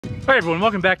Hi everyone,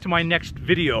 welcome back to my next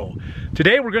video.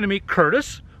 Today we're going to meet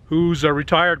Curtis, who's a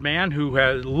retired man who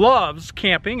loves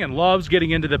camping and loves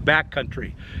getting into the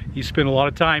backcountry. He spent a lot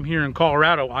of time here in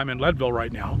Colorado. I'm in Leadville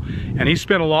right now, and he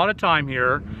spent a lot of time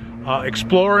here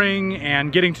exploring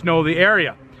and getting to know the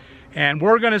area. And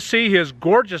we're going to see his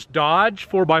gorgeous Dodge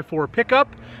 4x4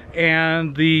 pickup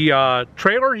and the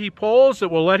trailer he pulls that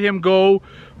will let him go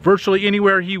virtually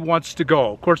anywhere he wants to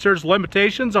go. Of course, there's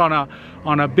limitations on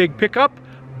a big pickup,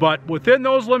 but within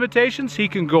those limitations, he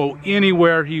can go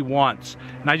anywhere he wants.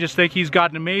 And I just think he's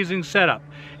got an amazing setup.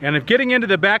 And if getting into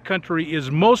the backcountry is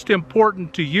most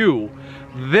important to you,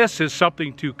 this is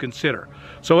something to consider.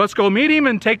 So let's go meet him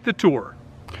and take the tour.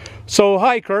 So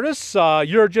hi Curtis,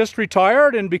 you're just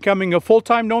retired and becoming a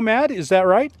full-time nomad, is that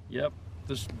right? Yep,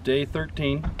 this is day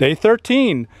 13. Day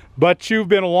 13, but you've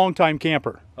been a long-time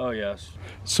camper. Oh yes.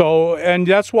 So, and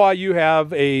that's why you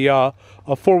have a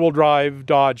four-wheel drive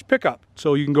Dodge pickup,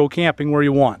 so you can go camping where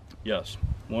you want. Yes,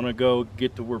 want to go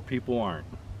get to where people aren't.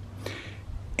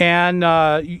 And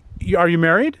are you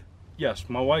married? Yes,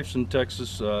 my wife's in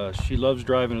Texas. She loves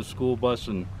driving a school bus,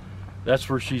 and that's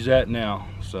where she's at now.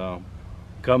 So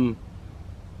come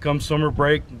summer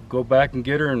break, go back and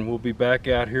get her, and we'll be back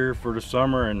out here for the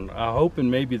summer. And I'm hoping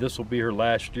maybe this will be her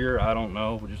last year. I don't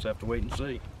know. We'll just have to wait and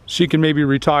see. She can maybe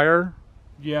retire?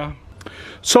 Yeah.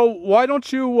 So why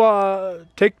don't you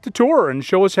take the tour and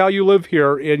show us how you live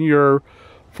here in your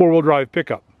four-wheel drive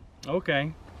pickup?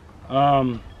 Okay.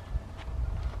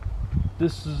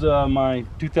 This is my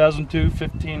 2002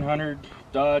 1500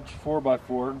 Dodge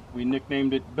 4x4. We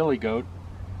nicknamed it Billy Goat.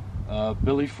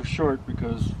 Billy for short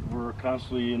because we're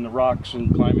constantly in the rocks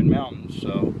and climbing mountains,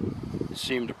 so it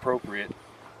seemed appropriate.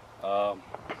 Not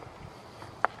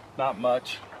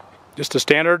much. Just a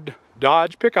standard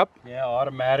Dodge pickup. Yeah,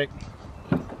 automatic.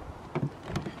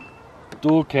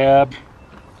 Dual cab.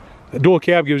 The dual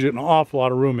cab gives you an awful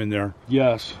lot of room in there.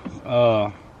 Yes.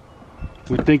 I'm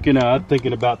thinking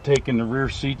about taking the rear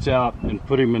seats out and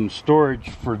putting them in storage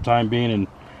for the time being,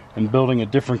 and building a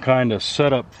different kind of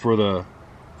setup for the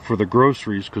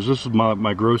groceries, because this is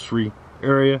my grocery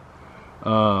area.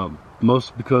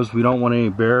 Mostly because we don't want any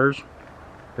bears.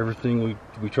 Everything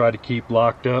we try to keep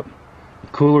locked up. The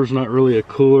cooler's not really a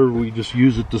cooler. We just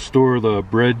use it to store the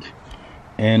bread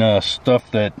and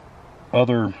stuff that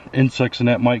other insects and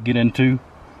that might get into.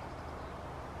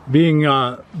 Being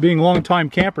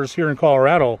longtime campers here in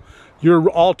Colorado,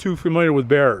 you're all too familiar with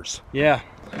bears. Yeah,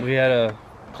 we had a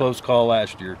close call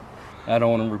last year. I don't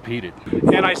want to repeat it.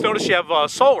 And I noticed you have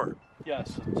solar.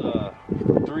 Yes, it's a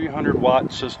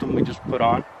 300-watt system we just put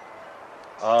on.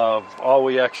 All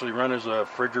we actually run is a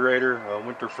refrigerator, a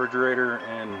winter refrigerator,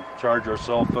 and charge our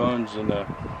cell phones and a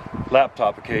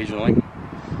laptop occasionally.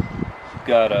 We've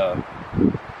got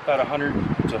about 100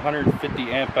 to 150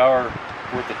 amp hour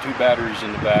worth of 2 batteries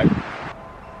in the back.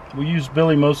 We use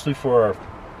Billy mostly for our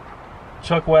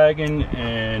chuck wagon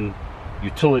and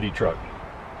utility truck.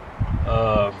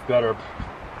 We've got our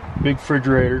big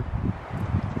refrigerator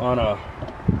on a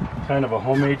kind of a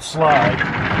homemade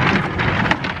slide.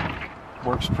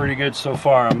 Works pretty good so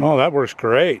far. Oh, that works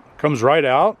great. Comes right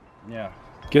out. Yeah.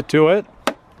 Get to it.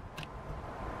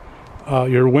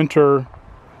 Your winter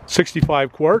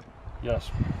 65 quart. Yes.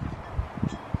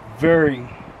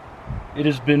 It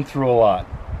has been through a lot.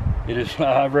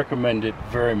 I recommend it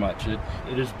very much. It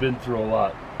has been through a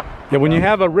lot. Yeah, when you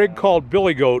have a rig called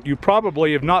Billy Goat, you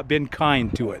probably have not been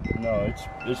kind to it. No,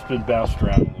 it's been bounced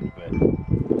around a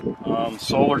little bit.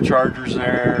 Solar chargers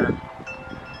there.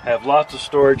 Have lots of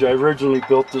storage. I originally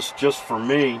built this just for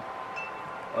me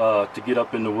to get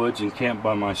up in the woods and camp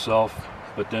by myself,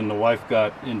 but then the wife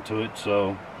got into it,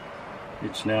 so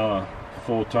it's now a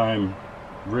full-time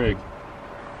rig.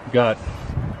 Got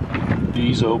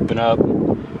these open up,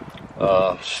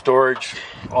 storage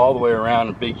all the way around,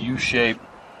 a big U shape.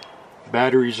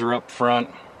 Batteries are up front.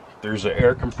 There's an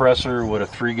air compressor with a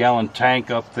 3-gallon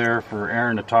tank up there for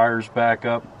airing the tires back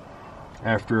up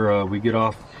after we get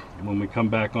off, when we come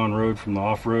back on road from the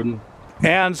off-roading.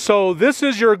 And so this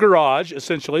is your garage,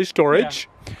 essentially, storage.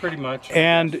 Yeah, pretty much.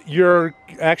 And yes, you're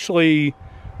actually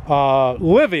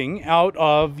living out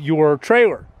of your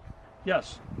trailer.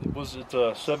 Yes, it's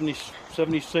a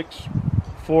 76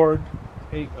 Ford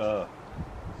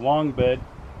long bed.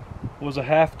 It was a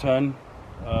half-ton.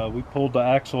 We pulled the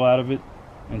axle out of it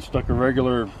and stuck a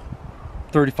regular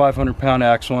 3,500-pound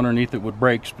axle underneath it with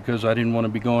brakes, because I didn't want to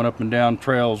be going up and down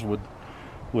trails with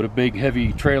a big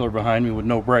heavy trailer behind me with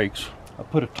no brakes. I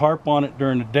put a tarp on it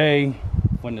during the day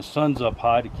when the sun's up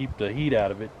high to keep the heat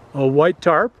out of it. A white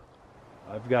tarp?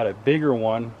 I've got a bigger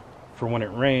one for when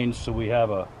it rains, so we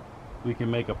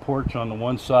can make a porch on the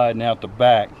one side and out the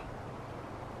back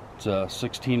It's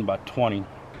 16 by 20.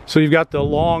 So you've got the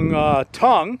long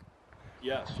tongue,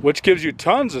 Yes. which gives you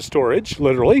tons of storage,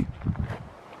 literally.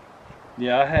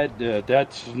 Yeah, I had,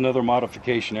 that's another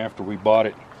modification after we bought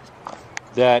it.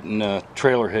 That and a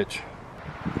trailer hitch.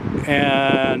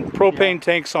 And propane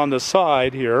tanks on the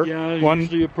side here. Yeah,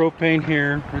 usually a propane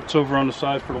here. It's over on the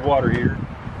side for the water heater.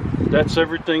 That's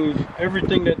everything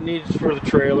that needs for the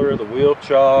trailer, the wheel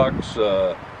chocks,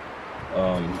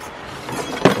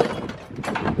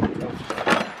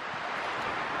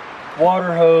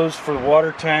 water hose for the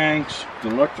water tanks, the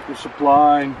electrical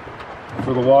supply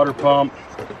for the water pump.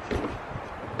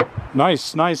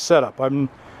 Nice setup. And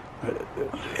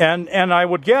I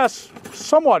would guess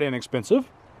somewhat inexpensive.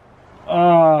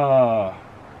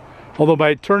 Although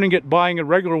by buying a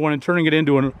regular one and turning it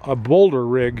into a boulder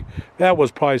rig, that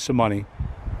was probably some money.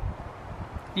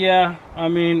 Yeah, I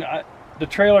mean, the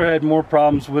trailer had more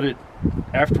problems with it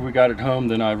after we got it home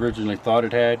than I originally thought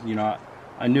it had. You know,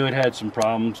 I knew it had some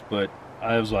problems, but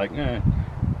I was like,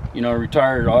 you know,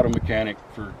 retired auto mechanic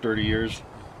for 30 years.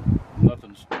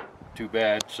 Nothing's too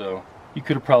bad, so you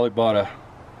could have probably bought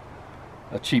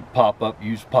a cheap pop-up,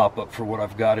 used pop-up for what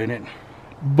I've got in it.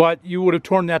 But you would have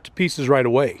torn that to pieces right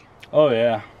away. Oh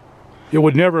yeah. It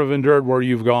would never have endured where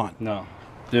you've gone. No,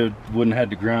 they wouldn't have had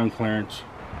the ground clearance.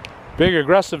 Big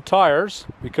aggressive tires,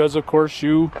 because of course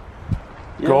you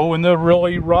go in the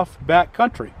really rough back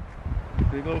country.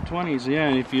 Big old 20s, yeah,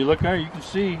 and if you look there, you can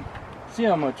see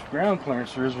how much ground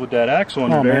clearance there is with that axle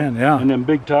under there. Man, yeah. And them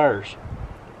big tires.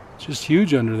 It's just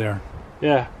huge under there.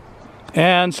 Yeah.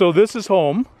 And so this is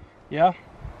home. Yeah.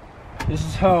 This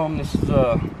is home. This is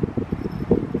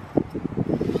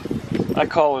I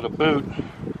call it a boot.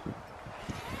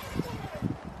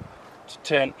 It's a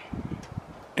tent.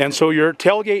 And so your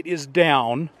tailgate is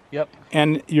down. Yep.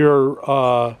 And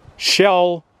your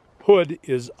shell hood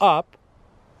is up,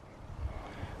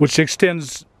 which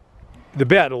extends the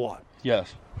bed a lot.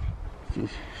 Yes.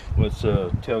 What's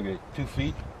tailgate? 2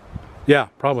 feet? Yeah,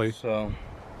 probably. So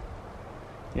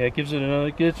yeah, it gives it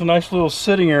it's a nice little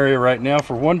sitting area right now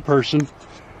for one person.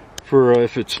 For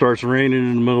if it starts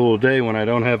raining in the middle of the day when I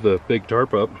don't have the big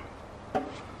tarp up.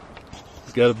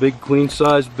 It's got a big queen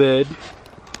size bed,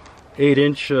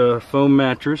 8-inch foam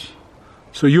mattress.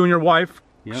 So you and your wife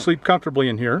sleep comfortably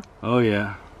in here. Oh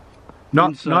yeah.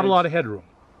 Not a lot of headroom.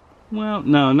 Well,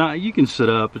 no, not you can sit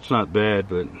up. It's not bad,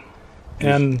 but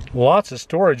and lots of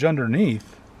storage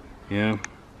underneath. Yeah.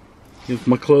 It's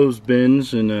my clothes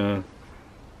bins and a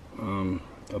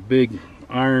big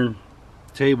iron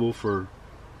table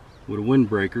with a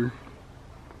windbreaker.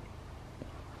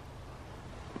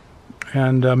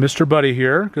 And Mr. Buddy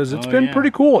here, because it's been pretty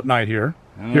cool at night here.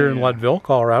 Here in Leadville,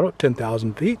 Colorado, at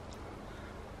 10,000 feet.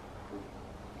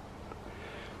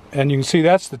 And you can see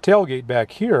that's the tailgate back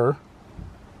here.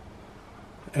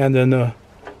 And then the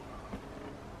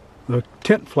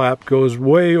tent flap goes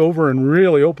way over and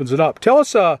really opens it up. Tell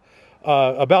us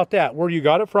about that, where you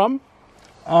got it from?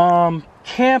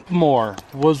 Campmore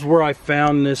was where I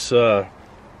found this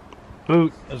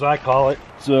boot, as I call it.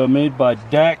 It's made by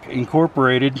DAC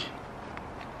Incorporated,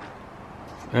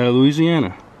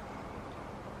 Louisiana.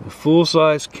 A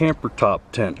full-size camper top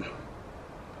tent.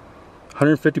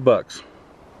 150 bucks.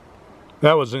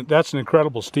 That's an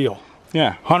incredible steal.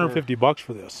 Yeah. 150 bucks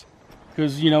for this.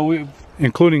 Because, you know,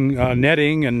 including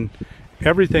netting and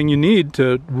everything you need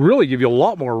to really give you a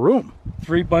lot more room.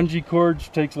 3 bungee cords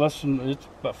takes it's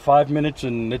about 5 minutes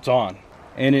and it's on.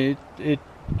 And it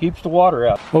keeps the water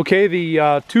out. Okay,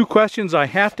 the 2 questions I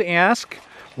have to ask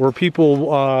where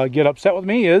people get upset with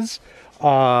me is,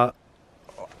 well,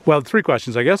 3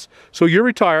 questions, I guess. So you're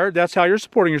retired, that's how you're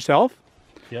supporting yourself.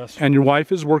 Yes. And your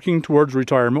wife is working towards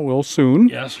retirement, will soon.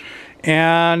 Yes.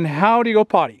 And how do you go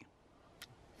potty?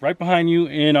 Right behind you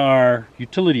in our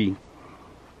utility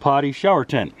potty shower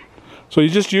tent. So you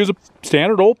just use a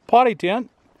standard old potty tent.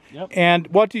 Yep. And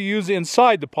what do you use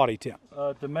inside the potty tent?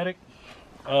 Dometic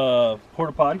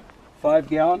porta potty, 5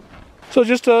 gallon. So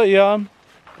just a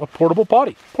portable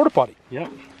potty, porta potty.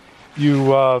 Yep.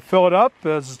 You fill it up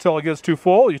until it gets too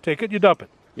full. You take it, you dump it.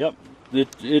 Yep.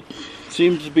 It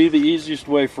seems to be the easiest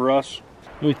way for us.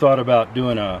 We thought about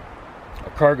doing a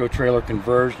cargo trailer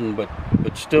conversion, but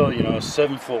still, you know,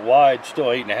 7 foot wide, still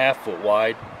 8.5 foot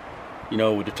wide, you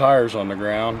know, with the tires on the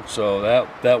ground. So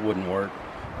that wouldn't work.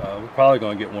 We're probably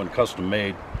going to get one custom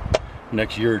made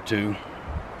next year or 2,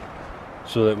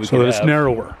 so that it's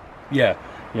narrower. Yeah,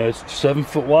 it's 7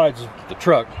 foot wide is the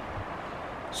truck.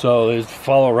 So they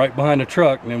follow right behind the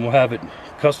truck, and then we'll have it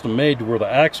custom made to where the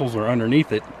axles are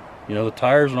underneath it. You know, the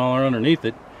tires and all are underneath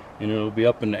it, and it'll be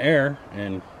up in the air,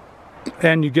 and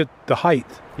And you get the height,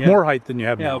 more height than you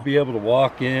have now. I'll be able to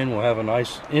walk in. We'll have a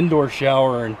nice indoor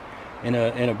shower and in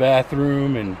a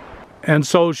bathroom. And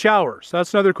so showers,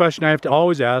 that's another question I have to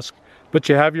always ask. But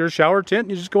you have your shower tent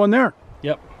and you just go in there.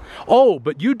 Yep. Oh,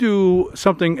 but you do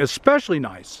something especially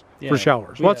nice for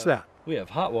showers. What's that? We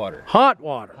have hot water. Hot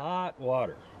water. Hot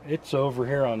water. It's over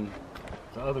here on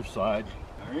the other side.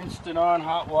 Our instant on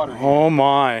hot water heater. Oh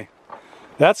my.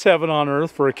 That's heaven on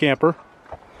earth for a camper.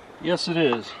 Yes, it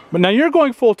is. But now you're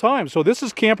going full time, so this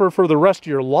is camper for the rest of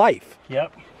your life.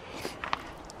 Yep.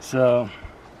 So,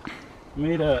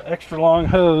 made an extra long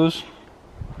hose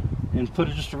and put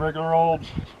just a regular old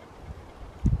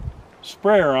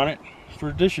sprayer on it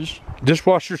for dishes.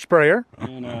 Dishwasher sprayer.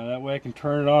 And that way I can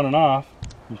turn it on and off.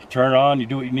 You can turn it on, you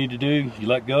do what you need to do, you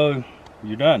let go,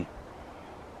 you're done.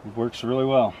 It works really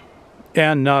well.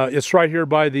 And it's right here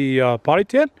by the potty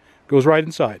tent. Goes right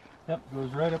inside. Yep, goes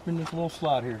right up in this little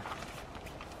slot here.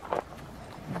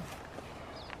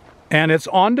 And it's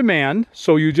on demand,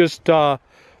 so you just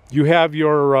you have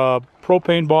your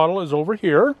propane bottle is over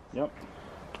here. Yep.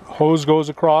 Hose goes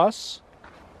across,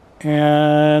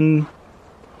 and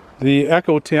the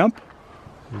Eco-temp.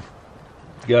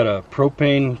 Got a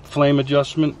propane flame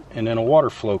adjustment and then a water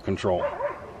flow control.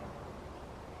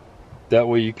 That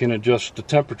way you can adjust the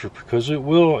temperature, because it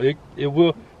will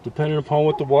depending upon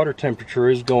what the water temperature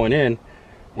is going in,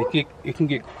 it can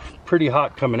get pretty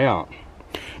hot coming out.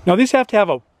 Now these have to have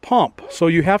a pump, so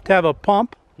you have to have a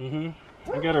pump. I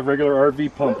got a regular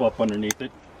RV pump up underneath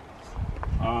it.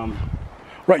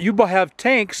 Right, you have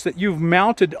tanks that you've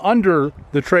mounted under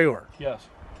the trailer. Yes.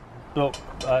 So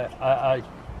I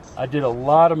did a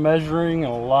lot of measuring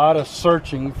and a lot of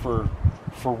searching for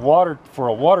a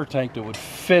water tank that would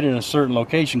fit in a certain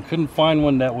location. Couldn't find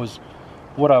one that was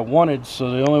what I wanted, so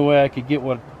the only way I could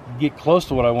get close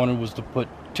to what I wanted was to put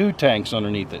 2 tanks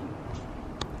underneath it,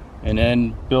 and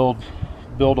then build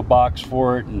a box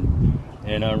for it and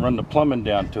run the plumbing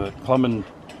down to it.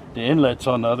 The inlet's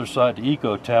on the other side, the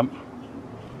Eco-temp,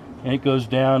 and it goes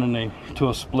down and to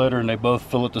a splitter, and they both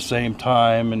fill at the same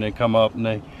time, and they come up,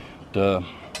 and the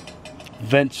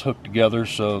vents hook together,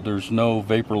 so there's no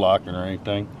vapor locking or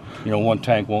anything. You know, one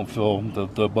tank won't fill,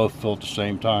 they'll both fill at the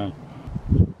same time.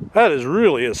 That is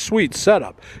really a sweet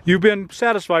setup. You've been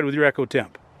satisfied with your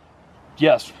Eco-temp?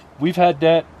 Yes, we've had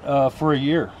that for a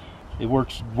year. It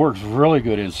works really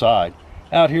good inside.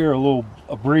 Out here,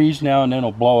 a breeze now and then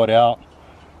will blow it out.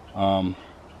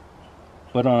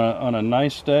 But on a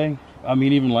nice day, I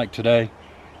mean, even like today,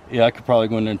 yeah, I could probably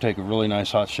go in there and take a really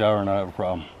nice hot shower and not have a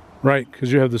problem. Right,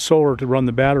 because you have the solar to run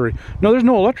the battery. No, there's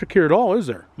no electric here at all, is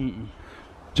there?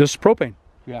 Just propane.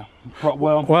 Yeah. A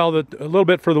little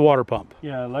bit for the water pump.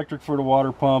 Yeah, electric for the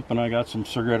water pump, and I got some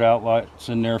cigarette outlets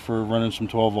in there for running some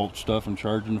 12-volt stuff and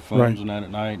charging the phones and that at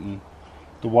night. And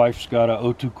the wife's got a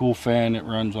O2 cool fan that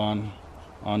runs on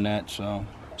that. So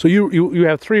you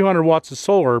have 300 watts of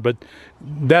solar, but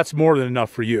that's more than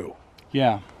enough for you.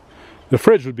 Yeah. The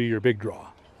fridge would be your big draw.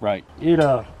 Right.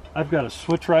 I've got a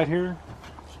switch right here.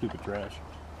 Stupid trash.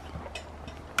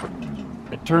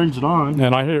 It turns it on.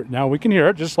 And I hear now we can hear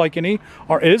it just like it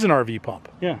is an RV pump.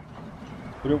 Yeah.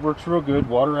 But it works real good.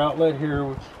 Water outlet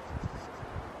here.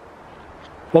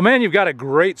 Well, man, you've got a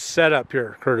great setup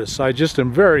here, Curtis. I just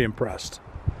am very impressed.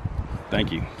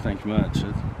 Thank you. Thank you much.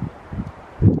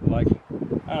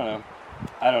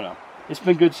 I don't know. It's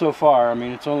been good so far. I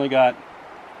mean,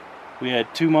 we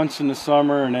had 2 months in the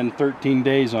summer and then 13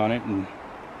 days on it, and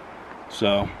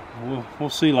so we'll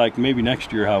see, like maybe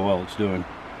next year, how well it's doing.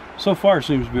 So far it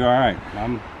seems to be all right.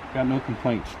 Got no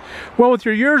complaints. Well, with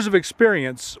your years of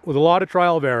experience, with a lot of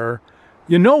trial of error,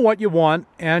 you know what you want,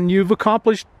 and you've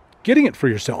accomplished getting it for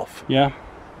yourself. Yeah,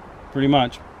 pretty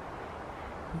much.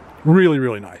 Really,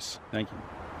 really nice. Thank you.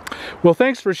 Well,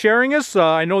 thanks for sharing us.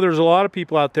 I know there's a lot of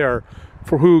people out there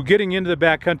for who getting into the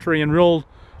backcountry and real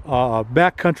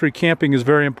backcountry camping is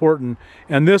very important,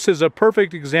 and this is a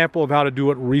perfect example of how to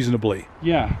do it reasonably.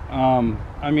 Yeah,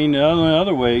 I mean, the only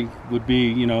other way would be,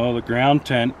 you know, the ground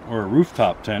tent or a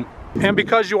rooftop tent. And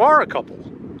because you are a couple,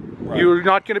 right, you're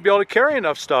not going to be able to carry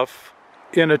enough stuff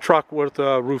in a truck with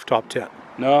a rooftop tent.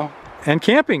 No. And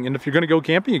camping, and if you're going to go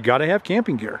camping, you got to have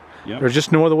camping gear. Yep. There's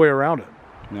just no other way around it.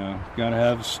 No, got to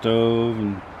have a stove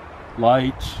and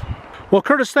lights. Well,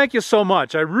 Curtis, thank you so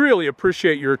much. I really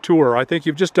appreciate your tour. I think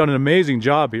you've just done an amazing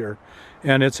job here,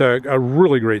 and it's a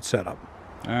really great setup.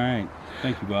 All right.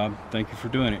 Thank you, Bob. Thank you for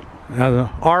doing it.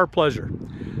 Our pleasure.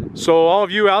 So all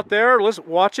of you out there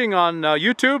watching on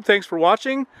YouTube, thanks for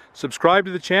watching. Subscribe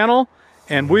to the channel,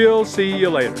 and we'll see you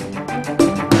later.